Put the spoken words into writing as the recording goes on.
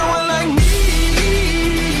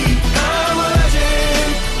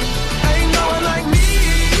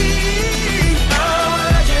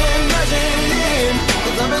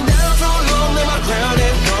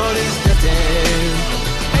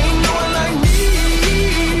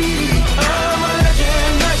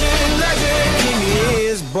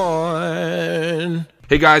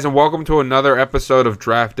Hey guys, and welcome to another episode of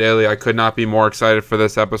Draft Daily. I could not be more excited for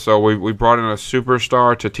this episode. We brought in a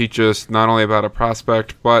superstar to teach us not only about a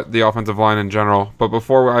prospect, but the offensive line in general. But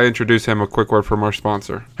before I introduce him, a quick word from our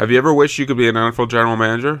sponsor. Have you ever wished you could be an NFL general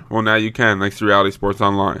manager? Well, now you can, thanks to Reality Sports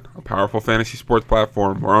Online, a powerful fantasy sports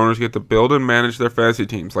platform where owners get to build and manage their fantasy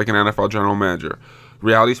teams like an NFL general manager.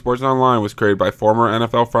 Reality Sports Online was created by former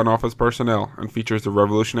NFL front office personnel and features the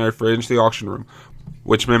revolutionary free agency auction room,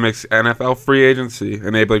 which mimics NFL free agency,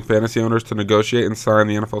 enabling fantasy owners to negotiate and sign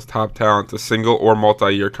the NFL's top talent to single or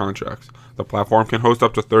multi-year contracts. The platform can host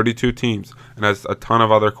up to 32 teams and has a ton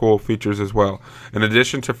of other cool features as well. In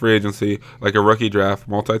addition to free agency, like a rookie draft,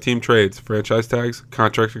 multi-team trades, franchise tags,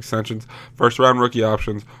 contract extensions, first-round rookie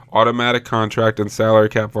options, automatic contract and salary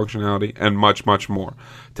cap functionality, and much, much more.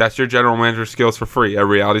 Test your general manager skills for free at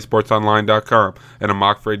realitysportsonline.com and a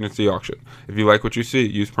mock free agency auction. If you like what you see,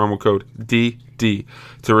 use promo code DD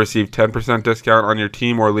to receive 10% discount on your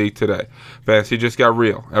team or league today. Fantasy just got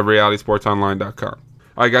real at realitysportsonline.com.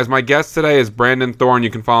 All right, guys, my guest today is Brandon Thorn. You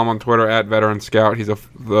can follow him on Twitter at Veteran Scout. He's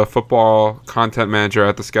the football content manager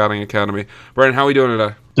at the Scouting Academy. Brandon, how are we doing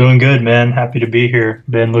today? Doing good, man. Happy to be here.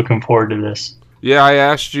 Been looking forward to this. Yeah, I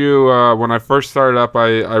asked you when I first started up,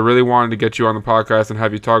 I really wanted to get you on the podcast and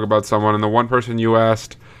have you talk about someone. And the one person you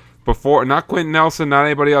asked before, not Quentin Nelson, not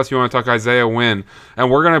anybody else, you want to talk Isaiah Wynn.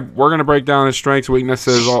 And we're gonna break down his strengths,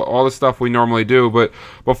 weaknesses, all the stuff we normally do. But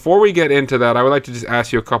before we get into that, I would like to just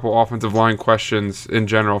ask you a couple offensive line questions in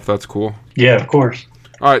general, if that's cool. Yeah, of course.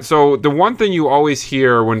 All right, so the one thing you always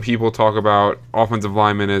hear when people talk about offensive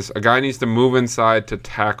linemen is a guy needs to move inside to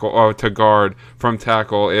tackle, to guard from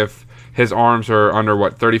tackle if his arms are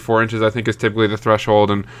under 34 inches, I think is typically the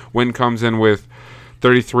threshold, and Wynn comes in with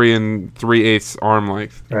 33 and 3/8 arm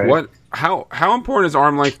length. Right. How important is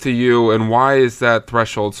arm length to you, and why is that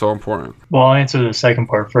threshold so important? Well, I'll answer the second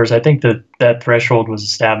part first. I think that threshold was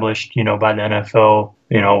established, by the NFL,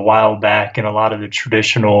 a while back, and a lot of the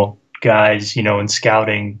traditional guys, in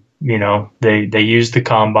scouting, they use the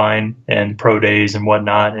combine and pro days and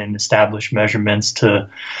whatnot and establish measurements to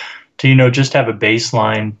just have a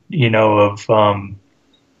baseline, of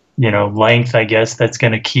length, I guess, that's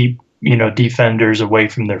going to keep defenders away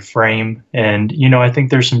from their frame. And, I think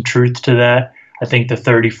there's some truth to that. I think the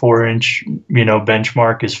 34-inch,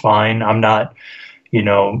 benchmark is fine. I'm not,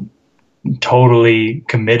 totally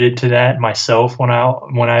committed to that myself when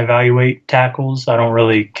I evaluate tackles. I don't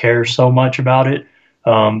really care so much about it.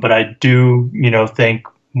 But I do, think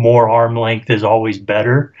more arm length is always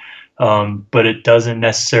better. But it doesn't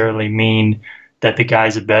necessarily mean that the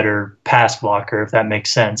guy's a better pass blocker, if that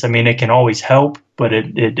makes sense. I mean, it can always help, but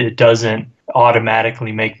it doesn't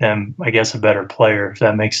automatically make them, I guess, a better player, if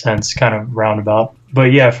that makes sense, kind of roundabout.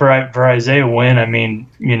 But yeah, for Isaiah Wynn, I mean,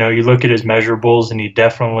 you look at his measurables and he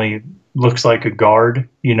definitely looks like a guard,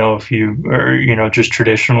 if you are, just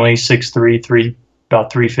traditionally 6'3",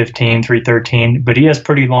 about 315, 313, but he has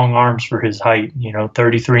pretty long arms for his height,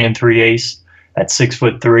 33 and 3/8 at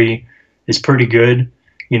 6'3" is pretty good.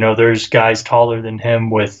 There's guys taller than him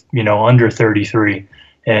with, under 33.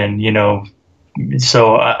 And,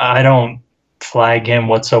 so I don't flag him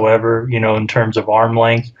whatsoever, in terms of arm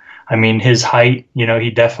length. I mean, his height, he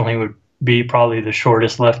definitely would be probably the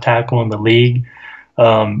shortest left tackle in the league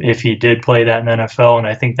if he did play that in the NFL. And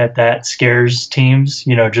I think that scares teams,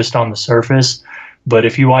 just on the surface. But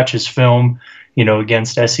if you watch his film,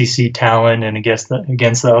 against SEC talent and against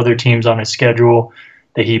the other teams on his schedule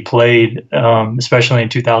that he played, especially in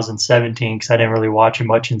 2017, because I didn't really watch him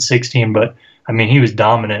much in 16, but I mean, he was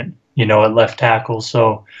dominant, at left tackle.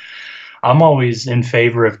 So I'm always in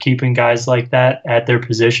favor of keeping guys like that at their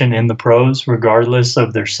position in the pros, regardless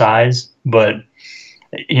of their size. But,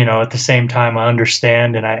 at the same time, I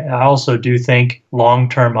understand. And I also do think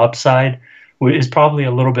long-term upside is probably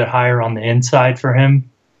a little bit higher on the inside for him.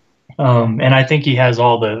 And I think he has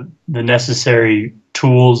all the necessary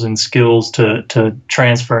tools and skills to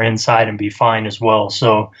transfer inside and be fine as well.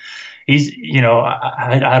 So he's,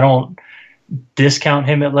 I don't discount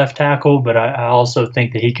him at left tackle, but I also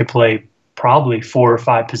think that he could play probably 4 or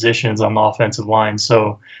 5 positions on the offensive line.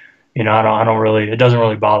 So, it doesn't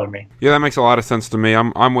really bother me. Yeah, that makes a lot of sense to me.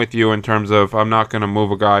 I'm with you in terms of I'm not going to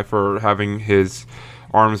move a guy for having his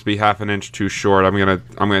arms be half an inch too short. I'm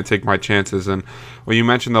gonna take my chances. And well, you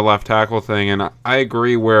mentioned the left tackle thing, and I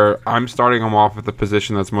agree. Where I'm starting him off at the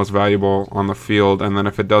position that's most valuable on the field, and then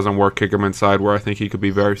if it doesn't work, kick him inside where I think he could be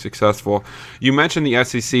very successful. You mentioned the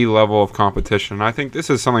SEC level of competition. I think this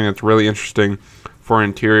is something that's really interesting for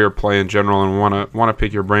interior play in general, and want to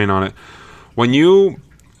pick your brain on it. When you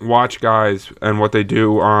watch guys and what they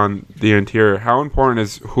do on the interior, how important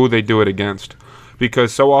is who they do it against?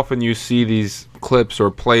 because so often you see these clips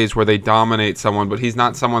or plays where they dominate someone, but he's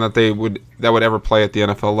not someone that would ever play at the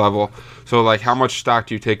NFL level. So like, how much stock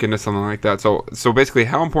do you take into something like that? So basically,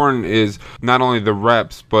 how important is not only the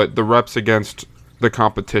reps, but the reps against the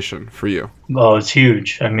competition for you? Well, it's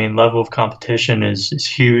huge. I mean, level of competition is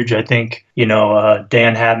huge. I think,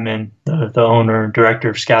 Dan Habman, the owner,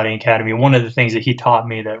 director of Scouting Academy, one of the things that he taught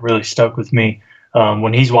me that really stuck with me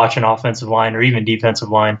when he's watching offensive line or even defensive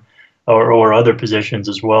line or other positions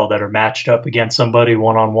as well that are matched up against somebody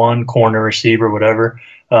one-on-one, corner, receiver, whatever.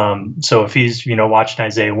 So if he's, watching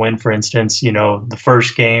Isaiah Wynn, for instance, the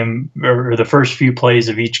first game or the first few plays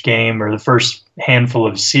of each game or the first handful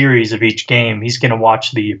of series of each game, he's going to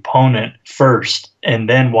watch the opponent first and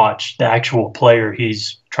then watch the actual player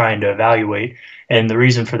he's trying to evaluate. And the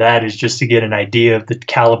reason for that is just to get an idea of the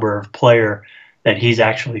caliber of player that he's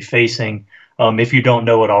actually facing. If you don't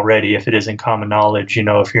know it already, if it isn't common knowledge,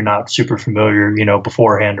 if you're not super familiar,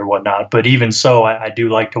 beforehand or whatnot. But even so, I do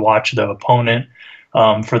like to watch the opponent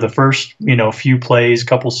for the first, few plays,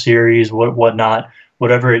 couple series, whatnot,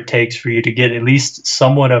 whatever it takes for you to get at least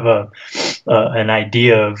somewhat of an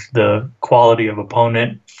idea of the quality of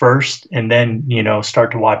opponent first, and then,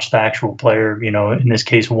 start to watch the actual player, in this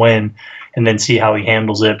case, Wynn, and then see how he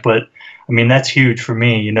handles it. But I mean, that's huge for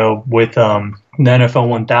me, with the NFL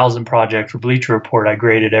 1000 project for Bleacher Report. I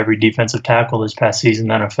graded every defensive tackle this past season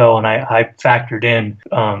in the NFL, and I factored in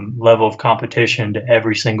level of competition to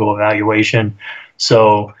every single evaluation.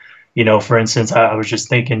 So, for instance, I was just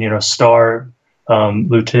thinking, Star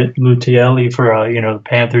Lutielli for, the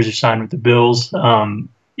Panthers who signed with the Bills.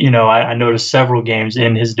 I noticed several games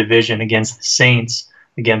in his division against the Saints,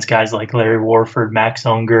 against guys like Larry Warford, Max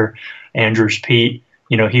Unger, Andrews Pete.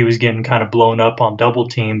 He was getting kind of blown up on double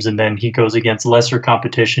teams, and then he goes against lesser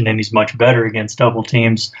competition and he's much better against double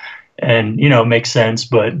teams. And, it makes sense.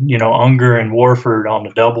 But, Unger and Warford on the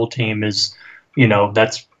double team is,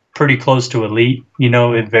 that's pretty close to elite,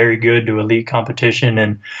 very good to elite competition.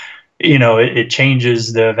 And, it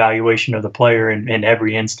changes the evaluation of the player in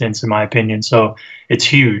every instance, in my opinion. So it's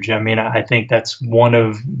huge. I mean, I think that's one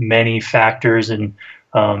of many factors and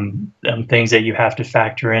things that you have to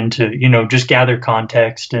factor into, just gather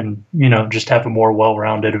context and, just have a more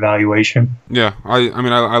well-rounded evaluation. Yeah, I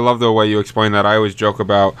love the way you explain that. I always joke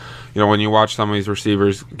about, when you watch some of these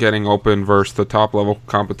receivers getting open versus the top-level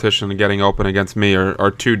competition and getting open against me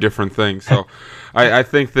are two different things. So I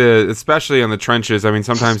think that, especially in the trenches, I mean,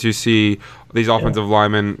 sometimes you see these offensive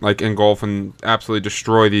linemen like engulf and absolutely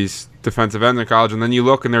destroy these defensive ends in college, and then you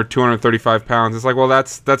look and they're 235 pounds. It's like, well,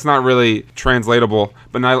 that's not really translatable.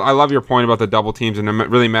 But I love your point about the double teams, and it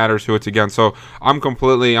really matters who it's against. So I'm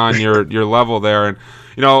completely on your level there. And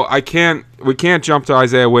we can't jump to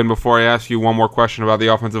Isaiah Wynn before I ask you one more question about the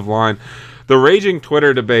offensive line. The raging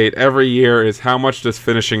Twitter debate every year is, how much does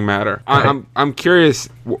finishing matter? I'm curious,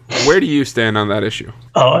 where do you stand on that issue?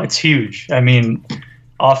 Oh, it's huge. I mean,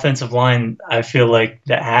 offensive line, I feel like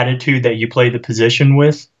the attitude that you play the position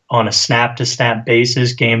with on a snap-to-snap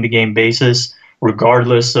basis, game-to-game basis,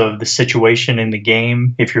 regardless of the situation in the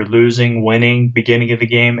game, if you're losing, winning, beginning of the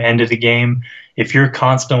game, end of the game, if you're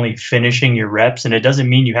constantly finishing your reps, and it doesn't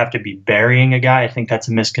mean you have to be burying a guy. I think that's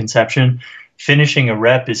a misconception. Finishing a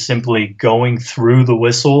rep is simply going through the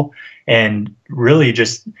whistle and really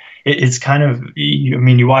just it's kind of,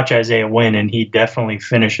 you watch Isaiah Wynn and he definitely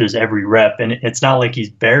finishes every rep, and it's not like he's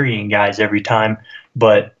burying guys every time,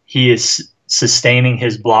 but he is sustaining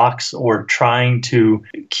his blocks or trying to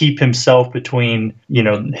keep himself between,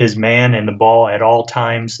 his man and the ball at all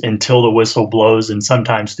times until the whistle blows, and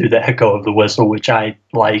sometimes through the echo of the whistle, which I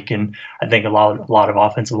like, and I think a lot of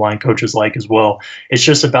offensive line coaches like as well. It's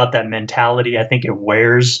just about that mentality. I think it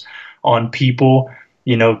wears on people,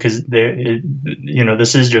 because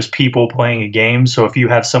this is just people playing a game. So if you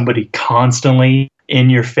have somebody constantly in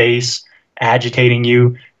your face, agitating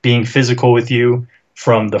you, being physical with you,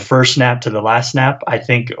 from the first snap to the last snap, I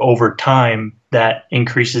think over time that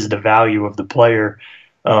increases the value of the player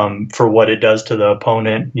for what it does to the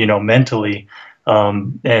opponent, mentally.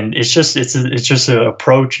 And it's just an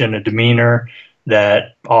approach and a demeanor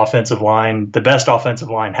that the best offensive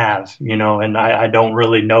line have, and I don't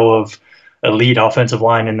really know of elite offensive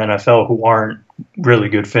line in the NFL who aren't really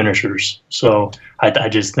good finishers. So I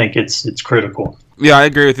just think it's critical. Yeah, I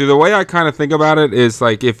agree with you. The way I kind of think about it is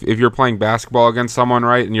like if you're playing basketball against someone,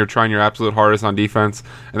 right, and you're trying your absolute hardest on defense,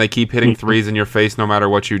 and they keep hitting threes in your face no matter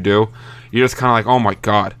what you do, you're just kind of like, oh my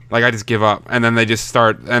God, like I just give up. And then they just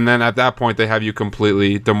start, and then at that point they have you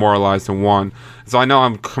completely demoralized and won. So I know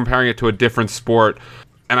I'm comparing it to a different sport.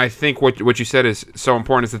 And I think what you said is so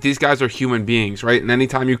important is that these guys are human beings, right? And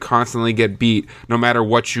anytime you constantly get beat, no matter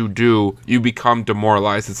what you do, you become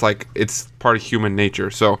demoralized. It's like it's part of human nature.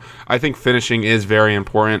 So I think finishing is very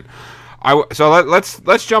important.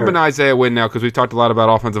 Let's jump into Isaiah Wynn now, because we've talked a lot about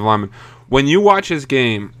offensive linemen. When you watch his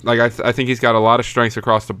game, like I think he's got a lot of strengths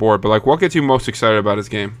across the board, but like what gets you most excited about his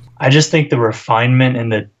game? I just think the refinement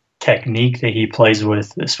and the technique that he plays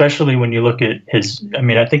with, especially when you look at his,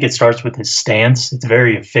 I think it starts with his stance. It's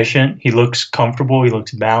very efficient. He looks comfortable. He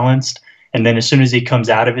looks balanced. And then as soon as he comes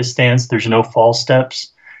out of his stance, there's no false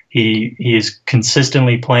steps. He is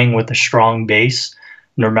consistently playing with a strong base,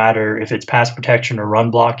 no matter if it's pass protection or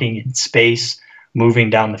run blocking, in space,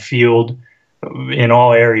 moving down the field. In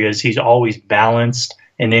all areas, he's always balanced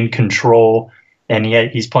and in control. And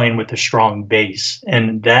yet he's playing with a strong base.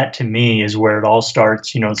 And that, to me, is where it all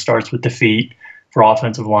starts. It starts with the feet for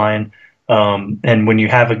offensive line. And when you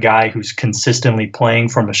have a guy who's consistently playing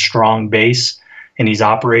from a strong base and he's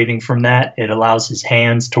operating from that, it allows his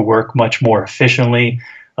hands to work much more efficiently.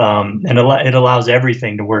 And it allows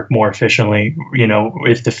everything to work more efficiently,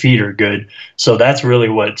 if the feet are good. So that's really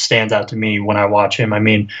what stands out to me when I watch him.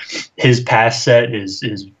 His pass set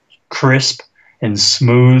is crisp and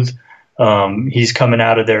smooth. He's coming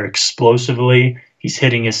out of there explosively. He's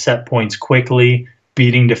hitting his set points quickly,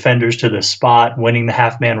 beating defenders to the spot, winning the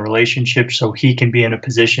half-man relationship so he can be in a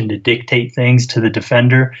position to dictate things to the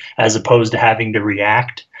defender as opposed to having to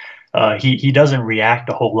react. He doesn't react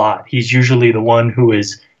a whole lot. He's usually the one who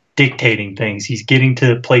is dictating things. He's getting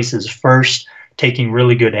to places first, taking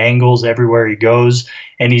really good angles everywhere he goes,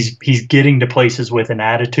 and he's getting to places with an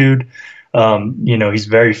attitude. He's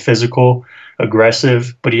very physical,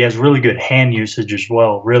 aggressive, but he has really good hand usage as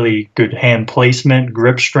well, really good hand placement,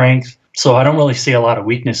 grip strength. So I don't really see a lot of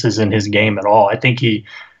weaknesses in his game at all. I think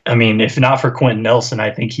if not for Quentin Nelson,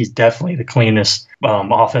 I think he's definitely the cleanest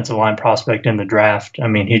offensive line prospect in the draft.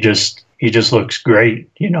 He just looks great.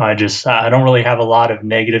 I don't really have a lot of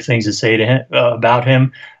negative things to say to him about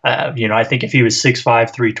him. I think if he was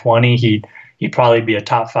 6'5", 320, he'd probably be a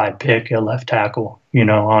top 5 pick at left tackle,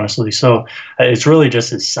 honestly. So it's really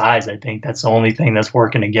just his size. I think that's the only thing that's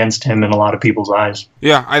working against him in a lot of people's eyes.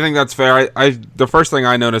 Yeah, I think that's fair. The first thing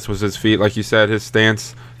I noticed was his feet. Like you said, his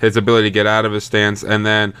stance, his ability to get out of his stance. And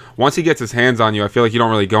then once he gets his hands on you, I feel like you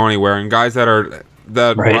don't really go anywhere. And guys that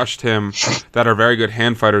right. rushed him, that are very good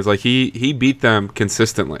hand fighters, like he beat them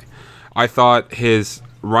consistently. I thought his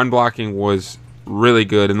run blocking was really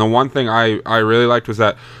good. And the one thing I really liked was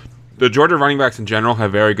that the Georgia running backs in general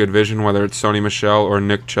have very good vision, whether it's Sony Michel or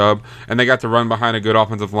Nick Chubb, and they got to run behind a good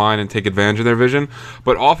offensive line and take advantage of their vision.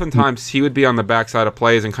 But oftentimes he would be on the backside of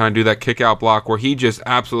plays and kind of do that kick-out block where he just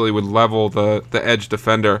absolutely would level the edge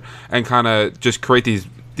defender and kind of just create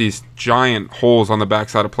these giant holes on the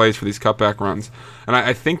backside of plays for these cutback runs. And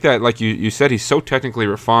I think that, like you said, he's so technically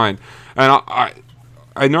refined. And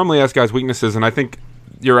I normally ask guys weaknesses, and I think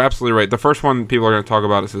you're absolutely right. The first one people are going to talk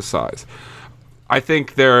about is his size. I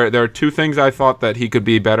think there are two things I thought that he could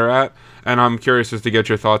be better at, and I'm curious as to get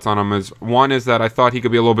your thoughts on them. One is that I thought he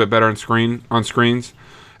could be a little bit better on screens,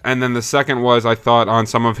 and then the second was I thought on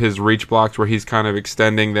some of his reach blocks where he's kind of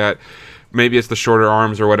extending that. Maybe it's the shorter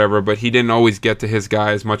arms or whatever, but he didn't always get to his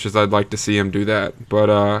guy as much as I'd like to see him do that. But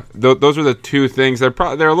those are the two things. They're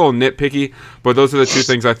a little nitpicky, but those are the two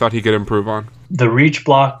things I thought he could improve on. The reach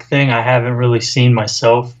block thing I haven't really seen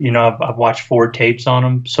myself. I've watched 4 tapes on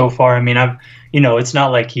him so far. It's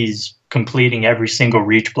not like he's completing every single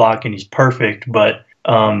reach block and he's perfect, but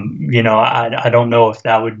I don't know if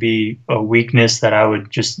that would be a weakness that I would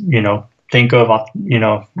just think of,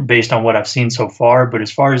 based on what I've seen so far. But as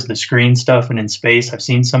far as the screen stuff and in space, I've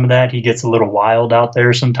seen some of that. He gets a little wild out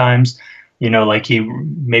there sometimes, like he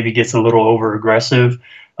maybe gets a little over aggressive,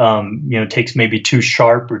 takes maybe too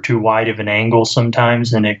sharp or too wide of an angle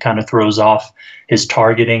sometimes, and it kind of throws off his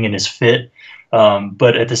targeting and his fit.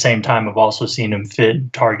 But at the same time, I've also seen him fit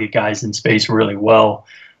and target guys in space really well.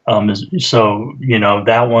 So,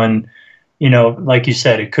 that one, like you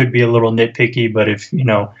said, it could be a little nitpicky, but if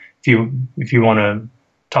you want to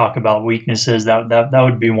talk about weaknesses, that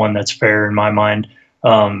would be one that's fair in my mind.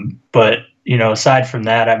 But aside from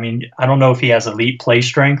that, I don't know if he has elite play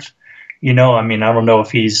strength. I don't know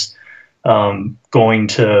if he's going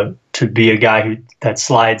to be a guy that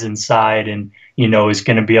slides inside and is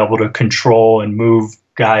going to be able to control and move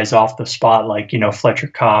guys off the spot like Fletcher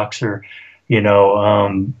Cox or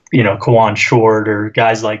Kawan Short or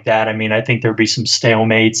guys like that. I think there'd be some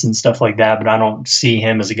stalemates and stuff like that, but I don't see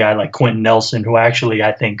him as a guy like Quentin Nelson, who actually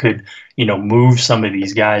I think could, move some of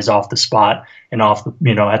these guys off the spot and off the,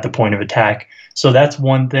 at the point of attack. So that's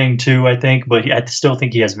one thing too, I think, but I still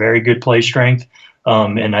think he has very good play strength.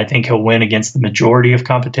 And I think he'll win against the majority of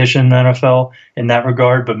competition in the NFL in that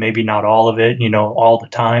regard, but maybe not all of it, all the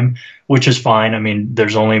time, which is fine. I mean,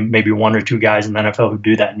 there's only maybe one or two guys in the NFL who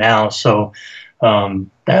do that now. So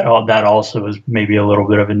that also is maybe a little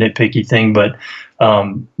bit of a nitpicky thing. But,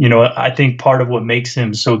 I think part of what makes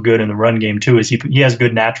him so good in the run game, too, is he has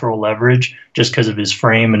good natural leverage just because of his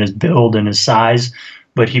frame and his build and his size.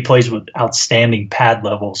 But he plays with outstanding pad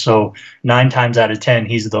level. So 9 times out of 10,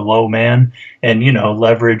 he's the low man. And,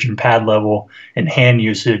 leverage and pad level and hand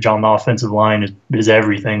usage on the offensive line is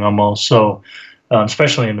everything almost. So,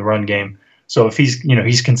 especially in the run game. So if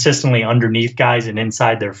he's consistently underneath guys and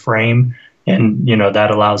inside their frame, and,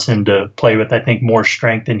 that allows him to play with, I think, more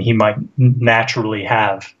strength than he might naturally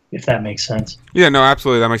have, if that makes sense. Yeah, no,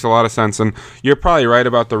 absolutely. That makes a lot of sense. And you're probably right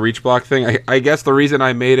about the reach block thing. I guess the reason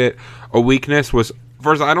I made it a weakness was,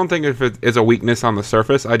 first, I don't think if it is a weakness on the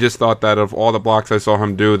surface. I just thought that of all the blocks I saw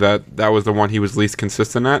him do, that was the one he was least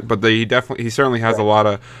consistent at. But he certainly has a lot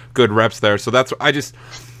of good reps there. So that's,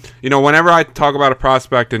 whenever I talk about a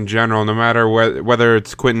prospect in general, no matter whether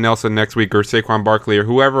it's Quentin Nelson next week or Saquon Barkley or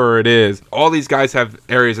whoever it is, all these guys have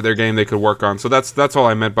areas of their game they could work on. So that's all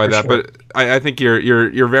I meant by that. Sure. But I think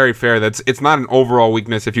you're very fair. It's not an overall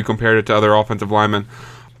weakness if you compare it to other offensive linemen.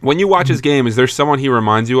 When you watch his game, is there someone he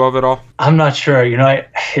reminds you of at all? I'm not sure.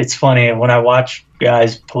 It's funny. When I watch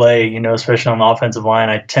guys play, especially on the offensive line,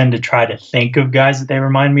 I tend to try to think of guys that they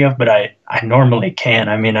remind me of, but I normally can't.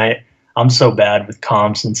 I mean, I'm so bad with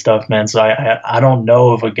comps and stuff, man. So I don't know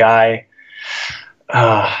of a guy.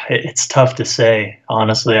 It's tough to say,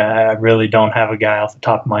 honestly. I really don't have a guy off the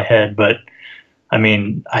top of my head. But, I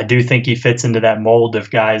mean, I do think he fits into that mold of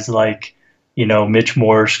guys like, Mitch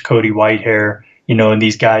Morse, Cody Whitehair, and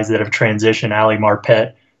these guys that have transitioned, Ali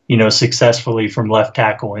Marpet, successfully from left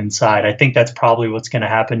tackle inside. I think that's probably what's going to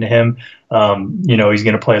happen to him. He's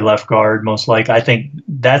going to play left guard most likely. I think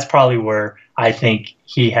that's probably where I think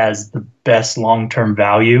he has the best long-term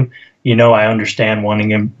value. I understand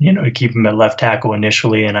wanting him, to keep him at left tackle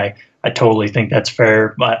initially, and I totally think that's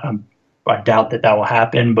fair. But I doubt that will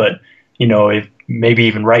happen. But, if maybe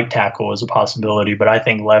even right tackle is a possibility. But I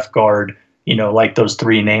think left guard, like those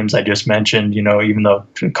 3 names I just mentioned, even though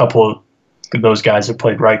a couple of those guys have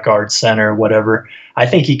played right guard, center, whatever, I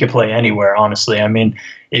think he could play anywhere, honestly. I mean,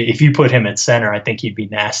 if you put him at center, I think he'd be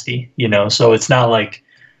nasty, So it's not like,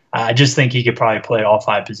 I just think he could probably play all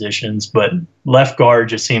 5 positions, but left guard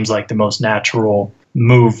just seems like the most natural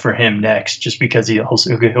move for him next, just because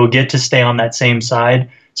he'll get to stay on that same side,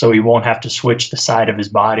 so he won't have to switch the side of his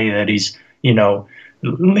body that he's,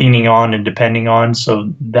 leaning on and depending on.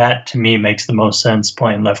 So that to me makes the most sense,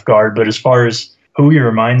 playing left guard. But as far as who he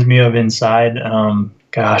reminds me of inside,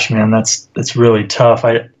 gosh, man, that's really tough.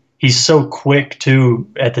 He's so quick too,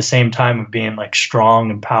 at the same time of being like strong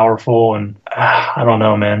and powerful, and I don't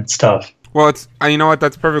know, man, it's tough. Well, you know what?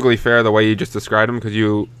 That's perfectly fair the way you just described him, because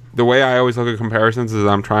the way I always look at comparisons is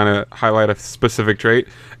I'm trying to highlight a specific trait,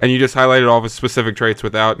 and you just highlighted all of his specific traits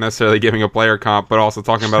without necessarily giving a player comp, but also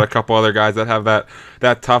talking about a couple other guys that have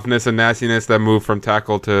that toughness and nastiness that move from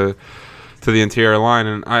tackle to the interior line.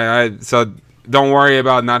 And so don't worry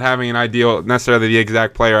about not having an ideal, necessarily the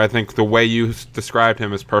exact player. I think the way you described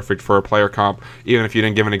him is perfect for a player comp, even if you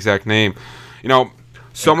didn't give an exact name.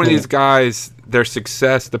 So many of these guys, their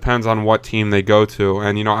success depends on what team they go to,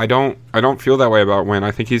 and I don't feel that way about Wynn.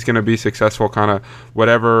 I think he's going to be successful, kind of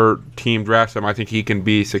whatever team drafts him. I think he can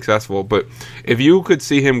be successful. But if you could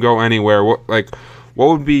see him go anywhere, what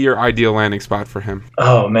would be your ideal landing spot for him?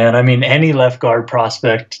 Oh man, I mean, any left guard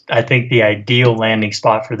prospect, I think the ideal landing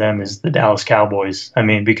spot for them is the Dallas Cowboys. I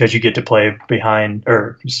mean, because you get to play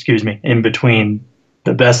in between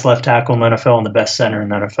the best left tackle in the NFL and the best center in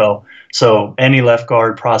the NFL. So any left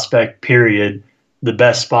guard prospect, period, the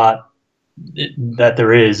best spot that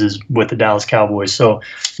there is with the Dallas Cowboys. So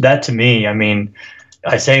that to me, I mean,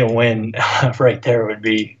 I say a Wynn right there would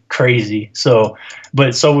be crazy. So,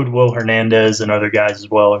 but so would Will Hernandez and other guys as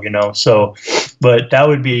well, So, but that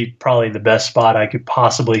would be probably the best spot I could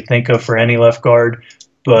possibly think of for any left guard.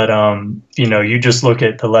 But, you just look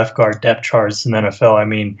at the left guard depth charts in the NFL. I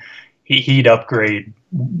mean, he'd upgrade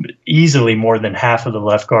easily more than half of the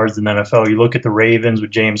left guards in the NFL. You look at the Ravens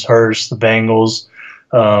with James Hurst, the Bengals.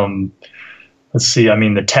 Let's see. I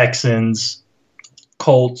mean, the Texans,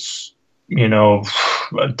 Colts.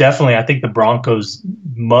 Definitely. I think the Broncos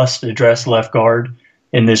must address left guard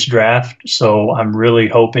in this draft. So I'm really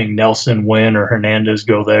hoping Nelson, Wynn, or Hernandez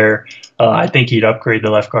go there. I think he'd upgrade the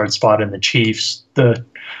left guard spot in the Chiefs, the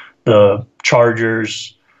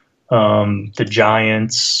Chargers, the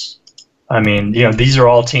Giants. I mean, these are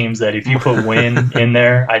all teams that if you put Wynn in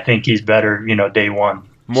there, I think he's better, day one.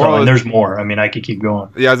 And there's more. I mean, I could keep going.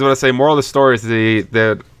 Yeah, I was going to say, moral of the story is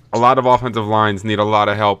that a lot of offensive lines need a lot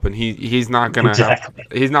of help, and he's not going to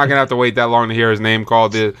have to wait that long to hear his name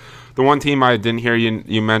called. The one team I didn't hear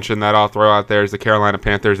you mention that I'll throw out there is the Carolina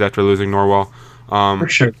Panthers after losing Norwell. For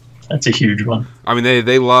sure. That's a huge one. I mean,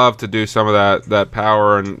 they love to do some of that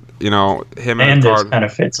power, and him and Hernandez kind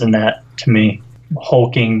of fits in that to me.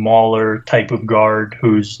 Hulking Mauler type of guard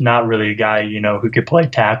who's not really a guy who could play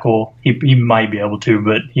tackle. He might be able to,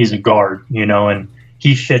 but he's a guard, and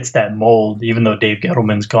he fits that mold. Even though Dave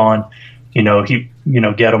Gettleman's gone,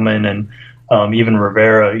 Gettleman and even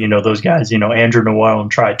Rivera, those guys, Andrew Noel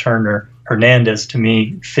and Try Turner. Hernandez to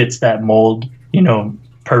me fits that mold,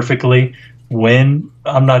 perfectly. Wynn,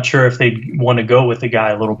 I'm not sure if they'd want to go with a guy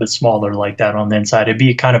a little bit smaller like that on the inside. It'd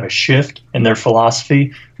be kind of a shift in their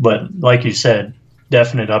philosophy, but like you said,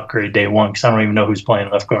 definite upgrade day one, because I don't even know who's playing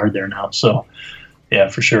left guard there now. So, yeah,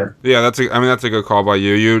 for sure. Yeah, that's a good call by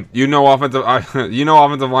you. You know offensive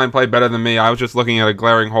line play better than me. I was just looking at a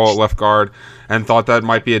glaring hole at left guard and thought that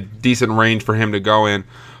might be a decent range for him to go in.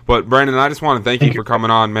 But Brandon, I just want to thank you for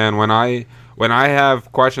coming on, man. When I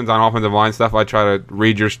have questions on offensive line stuff, I try to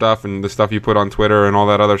read your stuff and the stuff you put on Twitter and all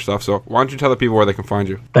that other stuff. So why don't you tell the people where they can find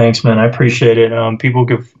you? Thanks, man. I appreciate it. People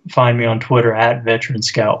can find me on Twitter at Veteran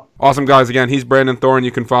Scout. Awesome, guys. Again, he's Brandon Thorn.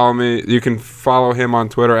 You can follow me. You can follow him on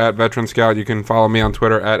Twitter at Veteran Scout. You can follow me on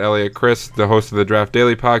Twitter at Elliot Chris, the host of the Draft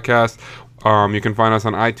Daily podcast. You can find us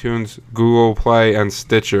on iTunes, Google Play, and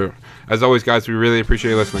Stitcher. As always, guys, we really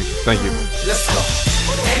appreciate you listening. Thank you. Let's go.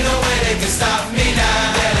 Ain't no way they can stop me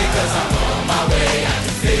now, Daddy, 'cause I'm on my way. I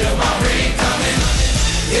can feel my ring coming.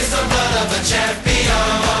 It's the blood of a champion.